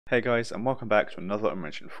Hey guys, and welcome back to another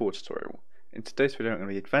Unreal 4 tutorial. In today's video I'm going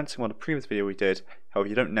to be advancing on the previous video we did. However,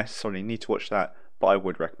 you don't necessarily need to watch that, but I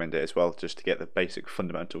would recommend it as well just to get the basic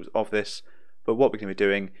fundamentals of this. But what we're going to be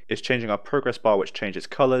doing is changing our progress bar, which changes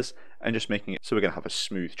colours, and just making it so we're going to have a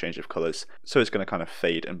smooth change of colours, so it's going to kind of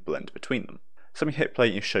fade and blend between them. So let me hit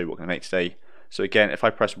play and show you what we're going to make today. So again, if I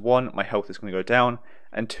press 1, my health is going to go down,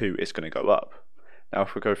 and 2 is going to go up. Now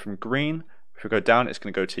if we go from green, if we go down, it's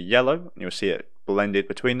going to go to yellow, and you'll see it blended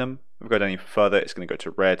between them. If we go down even further, it's going to go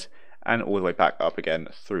to red, and all the way back up again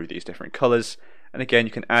through these different colours. And again,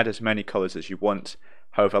 you can add as many colours as you want.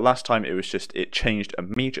 However, last time it was just, it changed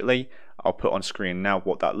immediately. I'll put on screen now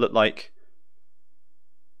what that looked like.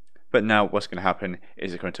 But now what's going to happen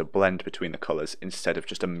is it's going to blend between the colours instead of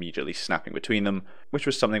just immediately snapping between them, which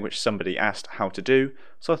was something which somebody asked how to do,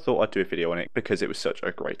 so I thought I'd do a video on it because it was such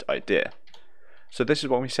a great idea. So this is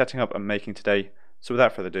what we're setting up and making today. So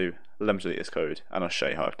without further ado, let me delete this code and I'll show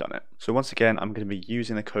you how I've done it. So once again, I'm going to be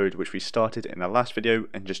using the code which we started in the last video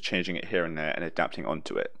and just changing it here and there and adapting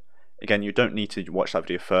onto it. Again, you don't need to watch that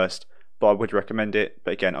video first, but I would recommend it.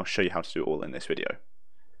 But again, I'll show you how to do it all in this video.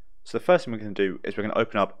 So the first thing we're going to do is we're going to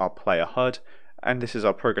open up our player HUD, and this is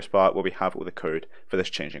our progress bar where we have all the code for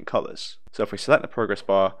this changing colours. So if we select the progress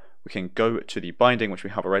bar, we can go to the binding which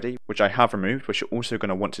we have already, which I have removed, which you're also going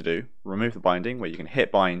to want to do. Remove the binding, where you can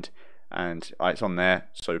hit bind, and it's on there,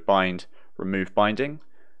 so bind, remove binding.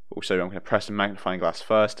 Also, I'm going to press the magnifying glass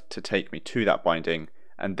first to take me to that binding,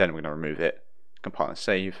 and then we're going to remove it, compile and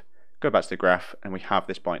save, go back to the graph, and we have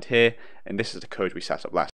this bind here, and this is the code we set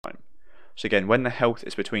up last time. So again, when the health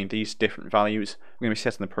is between these different values, we're going to be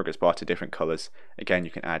setting the progress bar to different colours. Again,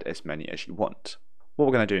 you can add as many as you want. What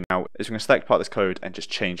we're going to do now is we're going to select part of this code and just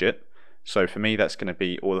change it. So for me, that's going to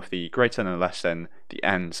be all of the greater than and less than, the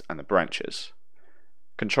ends and the branches.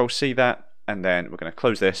 Control C that, and then we're going to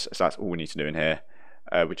close this, so that's all we need to do in here.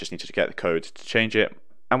 We just need to get the code to change it,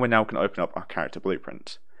 and we're now going to open up our character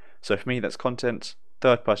blueprint. So for me, that's content,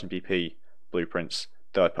 third person BP, blueprints,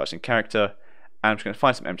 third person character, and I'm just going to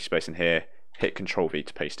find some empty space in here, hit Control V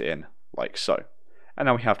to paste it in, like so. And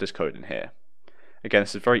now we have this code in here. Again,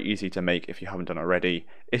 this is very easy to make if you haven't done already.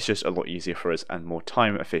 It's just a lot easier for us and more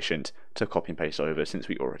time efficient to copy and paste over since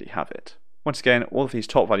we already have it. Once again, all of these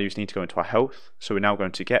top values need to go into our health, so we're now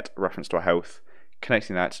going to get a reference to our health,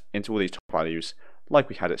 connecting that into all these top values like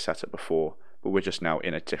we had it set up before, but we're just now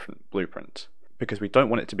in a different blueprint. Because we don't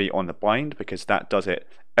want it to be on the bind, because that does it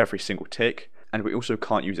every single tick, and we also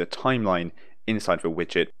can't use a timeline inside of a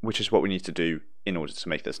widget, which is what we need to do in order to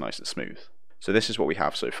make this nice and smooth. So this is what we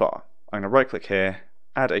have so far. I'm going to right click here,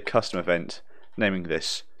 add a custom event, naming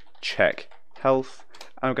this check health,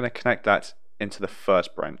 and I'm going to connect that into the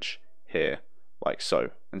first branch here, like so.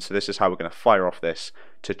 And so this is how we're going to fire off this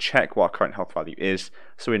to check what our current health value is,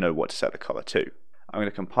 so we know what to set the color to. I'm going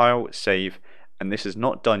to compile, save, and this is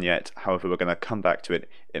not done yet, however we're going to come back to it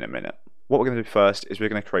in a minute. What we're going to do first is we're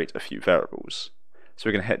going to create a few variables. So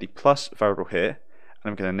we're going to hit the plus variable here,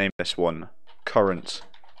 and I'm going to name this one current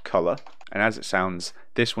color, and as it sounds,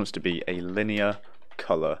 this wants to be a linear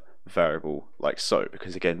color variable, like so,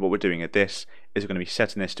 because again, what we're doing at this is we're going to be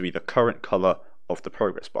setting this to be the current color of the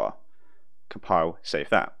progress bar. Compile, save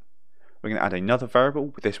that. We're going to add another variable,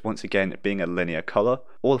 with this once again being a linear color.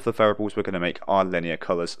 All of the variables we're going to make are linear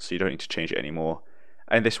colors, so you don't need to change it anymore.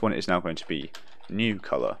 And this one is now going to be new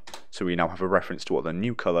color, so we now have a reference to what the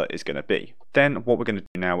new color is going to be. Then what we're going to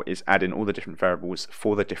do now is add in all the different variables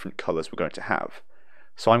for the different colors we're going to have.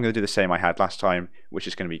 So I'm going to do the same I had last time, which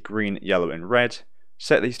is going to be green, yellow and red.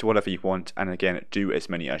 Set these to whatever you want, and again do as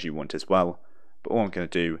many as you want as well. But all I'm going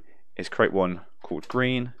to do is create one called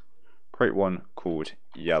green, create one called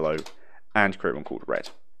yellow, and create one called red.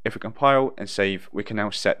 If we compile and save, we can now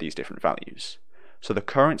set these different values. So the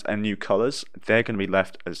current and new colors, they're going to be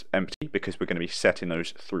left as empty because we're going to be setting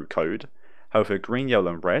those through code. However, green,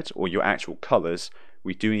 yellow and red, or your actual colors,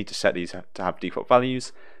 we do need to set these to have default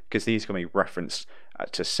values, because these are going to be referenced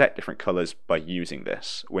to set different colors by using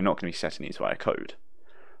this. We're not going to be setting these via code.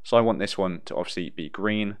 So I want this one to obviously be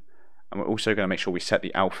green, and we're also going to make sure we set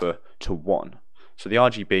the alpha to 1. So the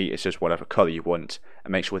RGB is just whatever color you want,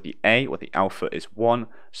 and make sure the A or the alpha is 1,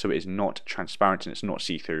 so it is not transparent and it's not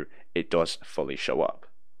see-through, it does fully show up.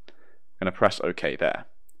 I'm going to press OK there.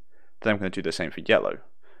 Then I'm going to do the same for yellow.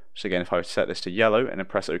 So again, if I set this to yellow and then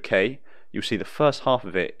press OK, you'll see the first half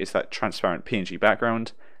of it is that transparent PNG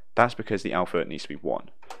background. That's because the alpha needs to be 1.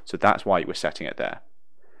 So that's why we're setting it there.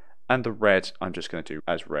 And the red, I'm just going to do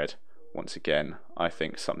as red. Once again, I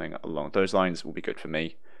think something along those lines will be good for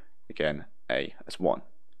me. Again, A as 1.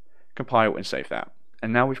 Compile and save that.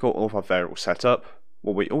 And now we've got all of our variables set up.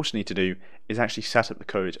 What we also need to do is actually set up the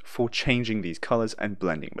code for changing these colours and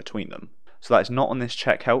blending between them. So that is not on this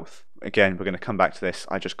check health. Again, we're going to come back to this.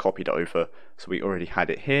 I just copied it over, so we already had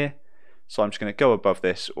it here. So I'm just going to go above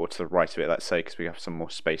this, or to the right of it, let's say, because we have some more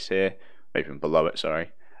space here, maybe even below it,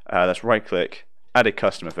 sorry. Let's right click, add a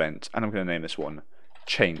custom event, and I'm going to name this one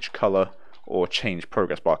change color, or change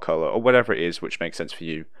progress bar color, or whatever it is which makes sense for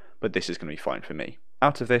you, but this is going to be fine for me.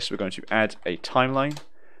 Out of this, we're going to add a timeline,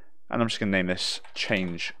 and I'm just going to name this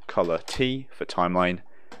change color T for timeline,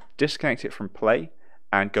 disconnect it from play,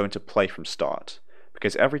 and go into play from start,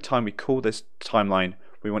 because every time we call this timeline,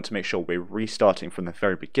 we want to make sure we're restarting from the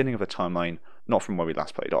very beginning of the timeline, not from where we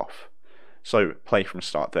last played off. So play from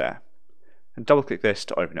start there, and double click this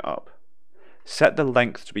to open it up. Set the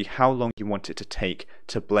length to be how long you want it to take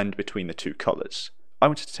to blend between the two colours. I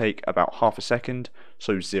want it to take about half a second,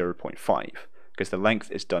 so 0.5, because the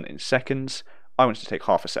length is done in seconds. I want it to take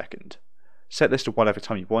half a second. Set this to whatever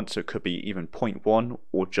time you want, so it could be even 0.1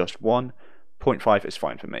 or just 1. 0.5 is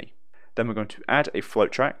fine for me. Then we're going to add a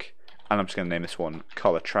float track, and I'm just going to name this one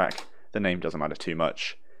color track. The name doesn't matter too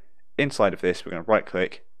much. Inside of this, we're going to right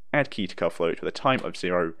click, add key to color float with a time of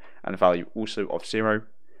 0 and a value also of 0.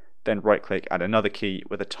 Then right click, add another key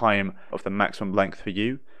with a time of the maximum length for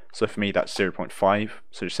you. So for me that's 0.5,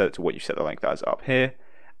 so just set it to what you set the length as up here,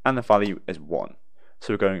 and the value is 1.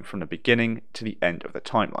 So we're going from the beginning to the end of the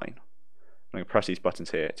timeline. I'm going to press these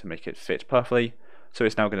buttons here to make it fit perfectly. So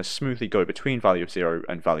it's now going to smoothly go between value of 0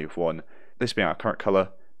 and value of 1. This being our current colour,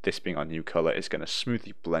 this being our new colour, is going to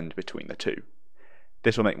smoothly blend between the two.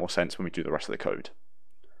 This will make more sense when we do the rest of the code.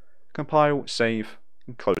 Compile, save,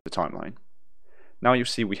 and close the timeline. Now you'll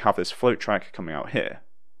see we have this float track coming out here.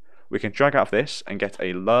 We can drag out of this and get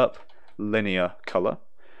a Lerp linear colour.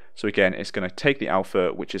 So again, it's going to take the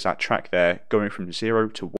alpha, which is that track there, going from 0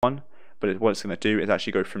 to 1, but what it's going to do is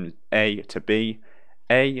actually go from A to B,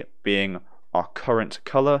 A being our current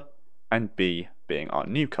colour and B being our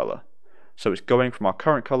new colour. So it's going from our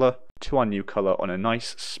current colour to our new colour on a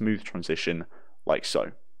nice smooth transition like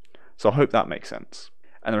so. So I hope that makes sense.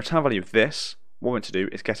 And the return value of this, what we want to do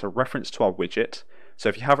is get a reference to our widget. So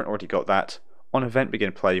if you haven't already got that, on event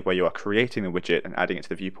begin play where you are creating the widget and adding it to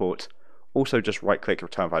the viewport, also just right click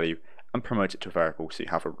return value and promote it to a variable so you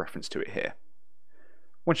have a reference to it here.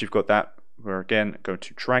 Once you've got that, we're again going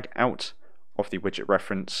to drag out of the widget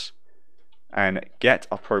reference and get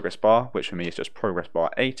our progress bar, which for me is just progress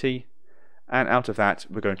bar 80, and out of that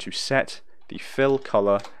we're going to set the fill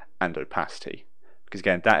color and opacity, because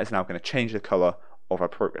again that is now going to change the color of our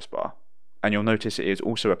progress bar. And you'll notice it is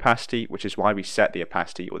also opacity, which is why we set the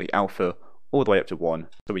opacity or the alpha all the way up to 1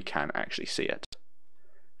 so we can actually see it.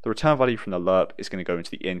 The return value from the lerp is going to go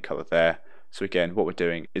into the in color there, so again what we're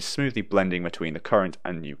doing is smoothly blending between the current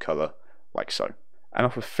and new color like so. And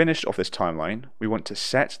after we've finished off this timeline, we want to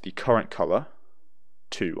set the current color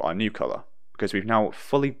to our new color, because we've now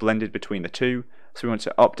fully blended between the two, so we want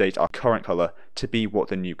to update our current color to be what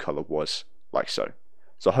the new color was, like so.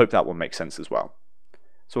 So I hope that will make sense as well.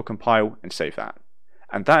 So we'll compile and save that.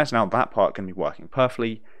 And that is now that part going to be working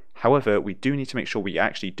perfectly. However, we do need to make sure we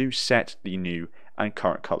actually do set the new and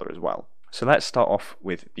current color as well. So let's start off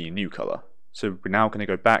with the new color. So we're now going to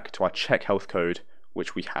go back to our check health code,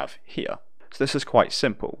 which we have here. So this is quite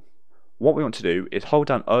simple. What we want to do is hold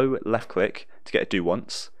down O, left click to get a do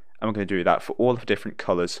once, and we're going to do that for all of the different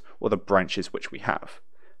colors or the branches which we have.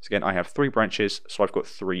 So again, I have 3 branches, so I've got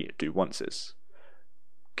 3 do onces.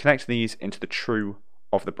 Connect these into the true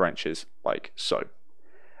of the branches like so.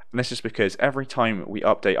 And this is because every time we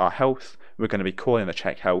update our health, we're going to be calling the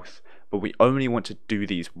check health, but we only want to do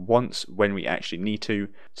these once when we actually need to.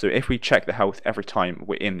 So if we check the health every time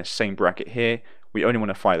we're in the same bracket here, we only want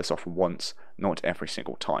to fire this off once, not every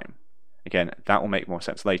single time. Again, that will make more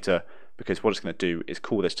sense later, because what it's going to do is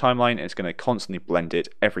call this timeline and it's going to constantly blend it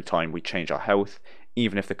every time we change our health,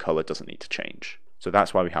 even if the color doesn't need to change. So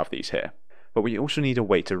that's why we have these here. But we also need a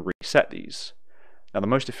way to reset these. Now the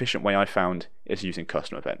most efficient way I found is using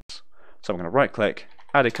custom events. So I'm going to right click,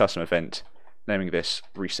 add a custom event, naming this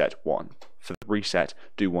reset 1. For the reset,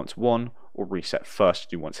 do once 1, or reset first,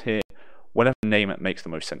 do once here. Whatever name it makes the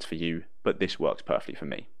most sense for you, but this works perfectly for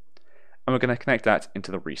me. And we're going to connect that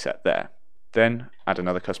into the reset there. Then add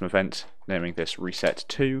another custom event, naming this reset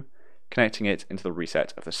 2, connecting it into the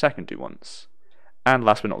reset of the second do once. And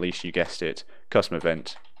last but not least, you guessed it, custom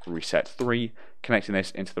event reset 3, connecting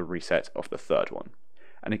this into the reset of the third one.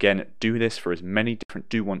 And again, do this for as many different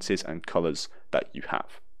do onces and colors that you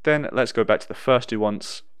have. Then let's go back to the first do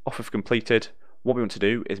once. Off of completed, what we want to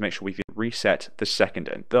do is make sure we reset the second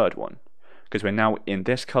and third one, because we're now in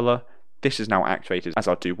this color. This is now activated as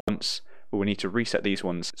our do once, but we need to reset these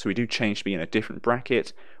ones so we do change to be in a different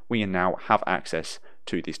bracket. We now have access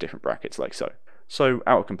to these different brackets like so. So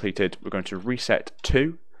out of completed, we're going to reset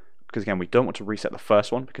 2, because again we don't want to reset the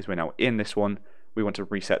first one because we're now in this one. We want to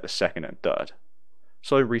reset the second and third.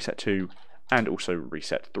 So reset 2 and also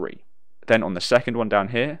reset 3. Then on the second one down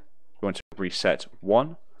here, we want to reset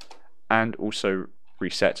 1 and also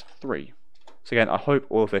reset 3. So again, I hope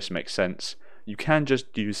all of this makes sense. You can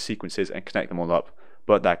just use sequences and connect them all up,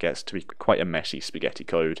 but that gets to be quite a messy spaghetti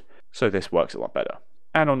code, so this works a lot better.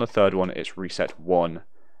 And on the third one, it's reset 1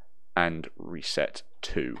 and reset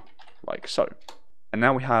 2, like so. And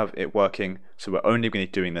now we have it working, so we're only going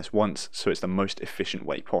to be doing this once, so it's the most efficient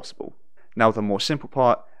way possible. Now the more simple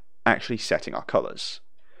part, actually setting our colours.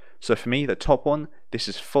 So for me, the top one, this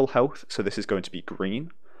is full health, so this is going to be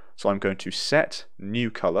green. So I'm going to set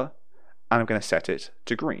new colour, and I'm going to set it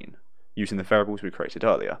to green, using the variables we created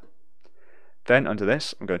earlier. Then under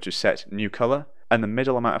this, I'm going to set new colour, and the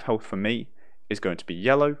middle amount of health for me is going to be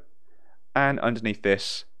yellow, and underneath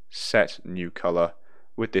this, set new colour,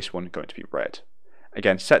 with this one going to be red.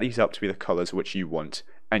 Again, set these up to be the colours which you want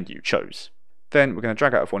and you chose. Then we're going to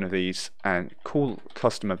drag out of one of these and call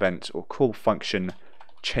custom event or call function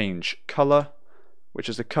change colour, which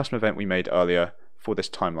is the custom event we made earlier for this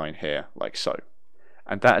timeline here, like so.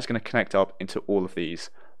 And that is going to connect up into all of these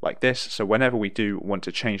like this, so whenever we do want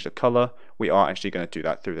to change the colour, we are actually going to do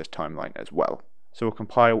that through this timeline as well. So we'll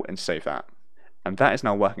compile and save that. And that is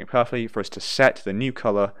now working perfectly for us to set the new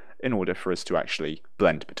colour in order for us to actually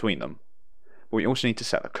blend between them. But we also need to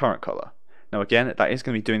set the current colour. Now again, that is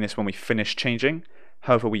going to be doing this when we finish changing,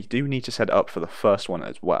 however we do need to set it up for the first one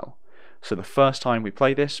as well. So the first time we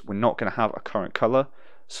play this, we're not going to have a current colour,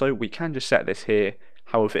 so we can just set this here.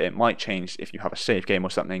 However, it might change if you have a save game or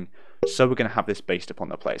something, so we're going to have this based upon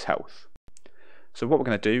the player's health. So what we're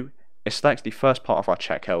going to do is select the first part of our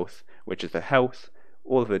check health, which is the health,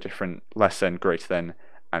 all of the different less than, greater than,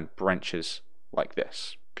 and branches like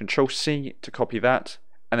this. Control C to copy that,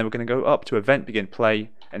 and then we're going to go up to event begin play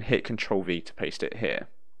and hit Control V to paste it here,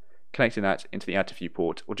 connecting that into the add to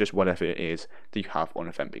viewport or just whatever it is that you have on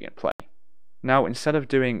event begin play. Now instead of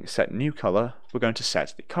doing set new colour, we're going to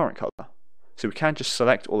set the current colour. So we can just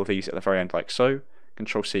select all of these at the very end like so,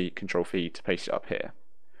 Control C, Control V to paste it up here.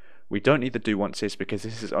 We don't need the do onces because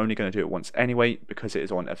this is only going to do it once anyway because it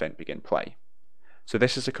is on event begin play. So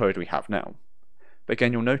this is the code we have now. But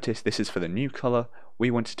again, you'll notice this is for the new colour,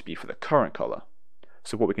 we want it to be for the current colour.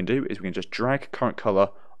 So what we can do is we can just drag current colour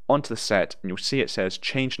onto the set and you'll see it says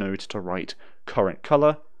change node to write current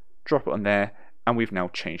colour, drop it on there, and we've now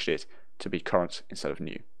changed it to be current instead of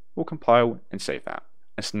new. We'll compile and save that.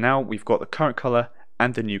 And so now we've got the current colour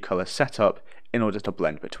and the new colour set up in order to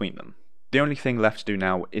blend between them. The only thing left to do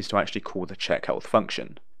now is to actually call the check health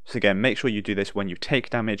function. So again, make sure you do this when you take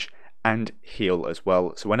damage and heal as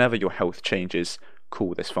well, so whenever your health changes,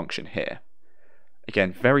 call this function here.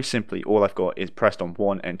 Again, very simply, all I've got is pressed on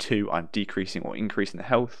 1 and 2, I'm decreasing or increasing the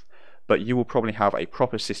health, but you will probably have a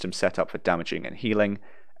proper system set up for damaging and healing,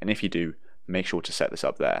 and if you do, make sure to set this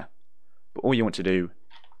up there. But all you want to do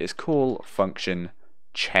is call function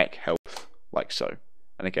check health, like so.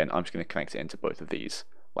 And again, I'm just going to connect it into both of these,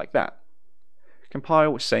 like that.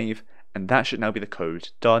 Compile, save, and that should now be the code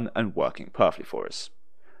done and working perfectly for us.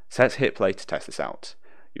 So let's hit play to test this out.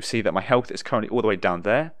 You'll see that my health is currently all the way down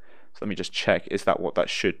there, so let me just check, is that what that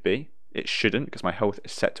should be? It shouldn't, because my health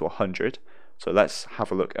is set to 100. So let's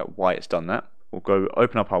have a look at why it's done that. We'll go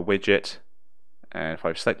open up our widget, and if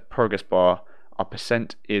I select the progress bar, our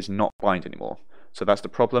percent is not bind anymore. So that's the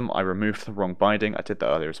problem. I removed the wrong binding. I did that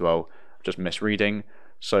earlier as well, just misreading.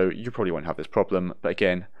 So you probably won't have this problem, but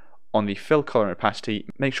again, on the fill color and opacity,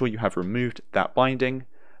 make sure you have removed that binding,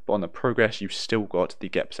 but on the progress you've still got the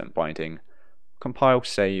get percent binding. Compile,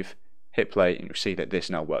 save, hit play, and you'll see that this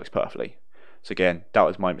now works perfectly. So again, that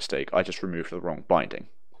was my mistake, I just removed the wrong binding.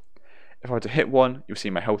 If I were to hit 1, you'll see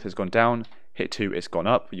my health has gone down, hit 2 it's gone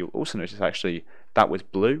up, but you'll also notice actually that was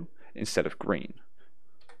blue instead of green.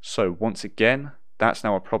 So once again, that's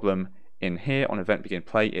now a problem in here on event begin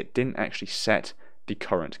play, it didn't actually set the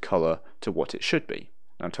current colour to what it should be.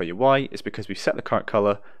 And I'll tell you why, it's because we've set the current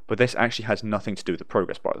colour, but this actually has nothing to do with the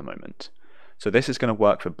progress bar at the moment. So this is going to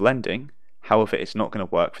work for blending, however it's not going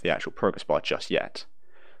to work for the actual progress bar just yet.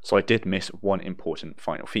 So I did miss one important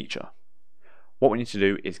final feature. What we need to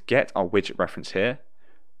do is get our widget reference here,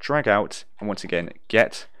 drag out, and once again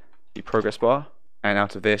get the progress bar, and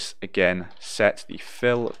out of this again set the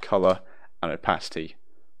fill, colour and opacity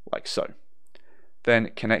like so.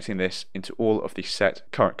 Then connecting this into all of the set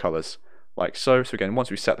current colours like so. So again,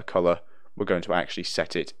 once we set the colour, we're going to actually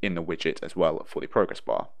set it in the widget as well for the progress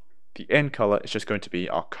bar. The in color is just going to be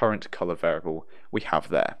our current color variable we have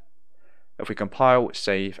there. If we compile,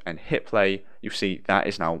 save, and hit play, you see that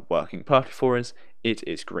is now working perfectly for us. It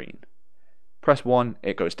is green. Press 1,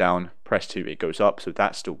 it goes down. Press 2, it goes up, so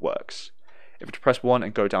that still works. If you press 1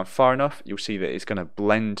 and go down far enough, you'll see that it's going to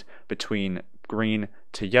blend between green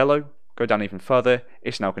to yellow. Go down even further,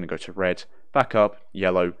 it's now going to go to red, back up,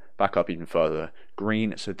 yellow, back up even further,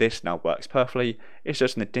 green. So this now works perfectly. It's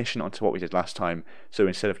just an addition onto what we did last time. So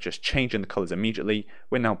instead of just changing the colors immediately,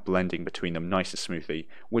 we're now blending between them nice and smoothly,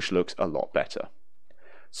 which looks a lot better.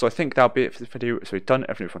 So I think that'll be it for this video. So we've done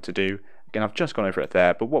everything we want to do. Again, I've just gone over it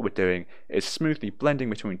there, but what we're doing is smoothly blending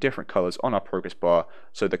between different colors on our progress bar.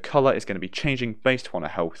 So the color is going to be changing based upon our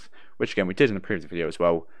health, which again we did in the previous video as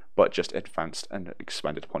well, but just advanced and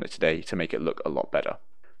expanded upon it today to make it look a lot better.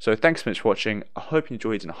 So thanks so much for watching. I hope you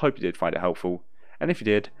enjoyed and I hope you did find it helpful. And if you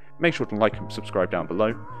did, make sure to like and subscribe down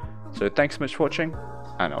below. So thanks so much for watching,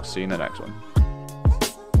 and I'll see you in the next one.